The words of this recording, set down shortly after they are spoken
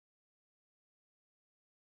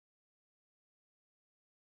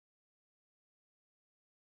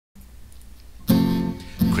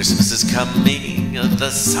Christmas is coming, the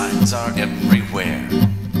signs are everywhere.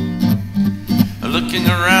 Looking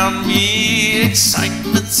around me,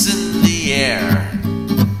 excitement's in the air.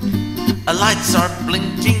 Lights are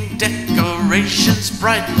blinking, decorations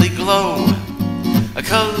brightly glow.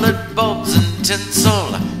 Colored bulbs and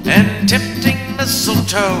tinsel and tempting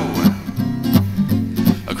mistletoe.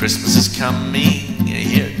 Christmas is coming,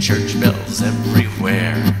 hear church bells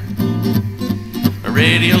everywhere.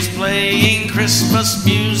 Radio's playing, Christmas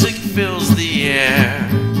music fills the air.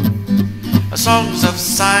 Songs of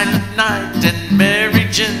Silent Night and merry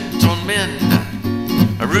gentlemen.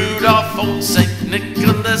 Rudolph, old St.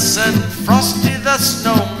 Nicholas, and Frosty the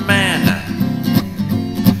Snowman.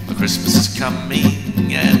 Christmas is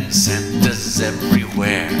coming and Santa's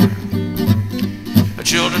everywhere.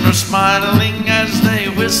 Children are smiling as they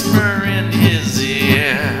whisper in his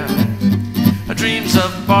ear. Dreams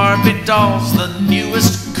of Barbie dolls, the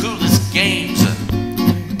newest, coolest games.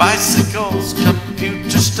 Bicycles,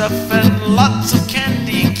 computer stuff, and lots of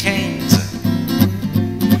candy canes.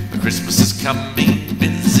 Christmas is coming,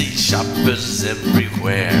 busy shoppers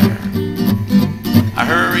everywhere. I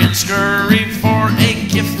hurry and scurry for a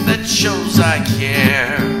gift that shows I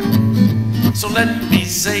care. So let me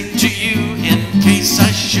say to you, in case I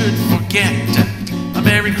should forget, a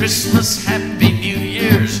Merry Christmas, Happy New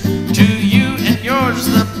Year's to you and yours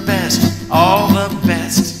the best. All